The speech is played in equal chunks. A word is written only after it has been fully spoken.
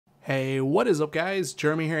Hey, what is up guys?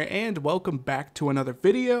 Jeremy here and welcome back to another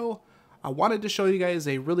video. I wanted to show you guys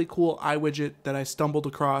a really cool iWidget that I stumbled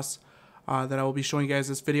across that I will be showing you guys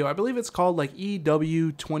this video. I believe it's called like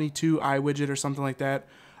EW22 iWidget or something like that.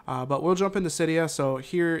 But we'll jump into Cydia. So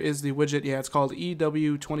here is the widget. Yeah, it's called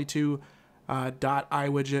EW22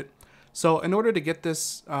 iWidget. So in order to get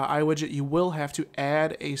this iWidget, you will have to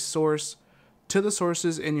add a source to the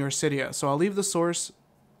sources in your Cydia. So I'll leave the source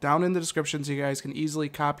down in the description so you guys can easily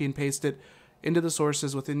copy and paste it into the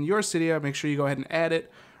sources within your Cydia. Make sure you go ahead and add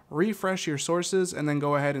it, refresh your sources, and then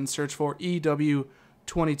go ahead and search for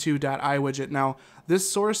EW22.iWidget. Now, this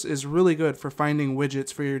source is really good for finding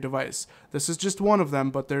widgets for your device. This is just one of them,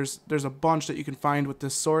 but there's a bunch that you can find with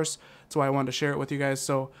this source. That's why I wanted to share it with you guys.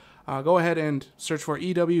 So go ahead and search for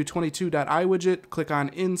EW22.iWidget, click on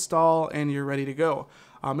install, and you're ready to go.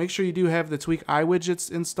 Make sure you do have the Tweak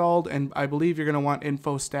iWidgets installed, and I believe you're going to want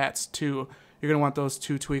info stats too. You're going to want those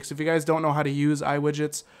two tweaks. If you guys don't know how to use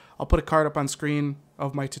iWidgets, I'll put a card up on screen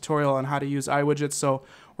of my tutorial on how to use iWidgets. So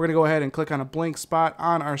we're going to go ahead and click on a blank spot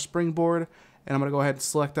on our Springboard, and I'm going to go ahead and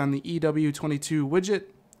select on the EW22 widget,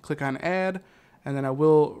 click on add, and then I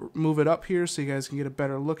will move it up here so you guys can get a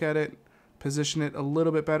better look at it, position it a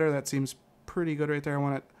little bit better. That seems pretty good right there. I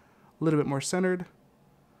want it a little bit more centered.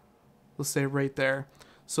 Let's say right there.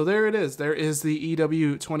 So there it is. There is the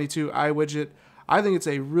EW22 iWidget. I think it's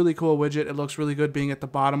a really cool widget. It looks really good being at the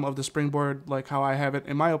bottom of the Springboard, like how I have it,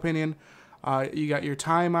 in my opinion. You got your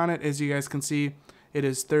time on it. As you guys can see, it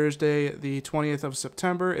is Thursday, the 20th of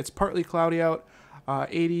September. It's partly cloudy out,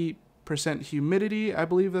 80% humidity. I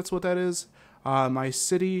believe that's what that is. My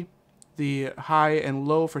city, the high and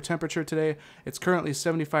low for temperature today, it's currently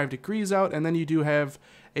 75 degrees out. And then you do have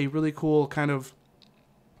a really cool kind of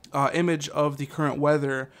image of the current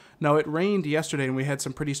weather. Now, it rained yesterday and we had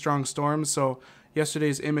some pretty strong storms, so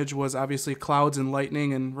yesterday's image was obviously clouds and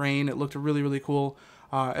lightning and rain. It looked really, really cool.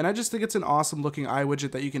 And I just think it's an awesome looking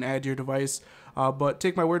iWidget that you can add to your device. But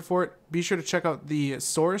take my word for it, be sure to check out the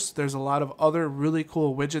source. There's a lot of other really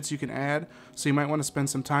cool widgets you can add, so you might want to spend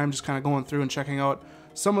some time just kind of going through and checking out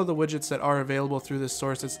some of the widgets that are available through this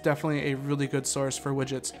source. It's definitely a really good source for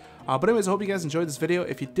widgets. But anyways, I hope you guys enjoyed this video.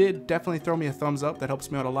 If you did, definitely throw me a thumbs up. That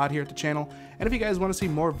helps me out a lot here at the channel. And if you guys want to see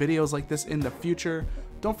more videos like this in the future,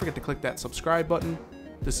 don't forget to click that subscribe button.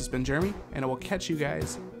 This has been Jeremy, and I will catch you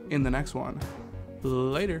guys in the next one.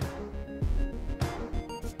 Later.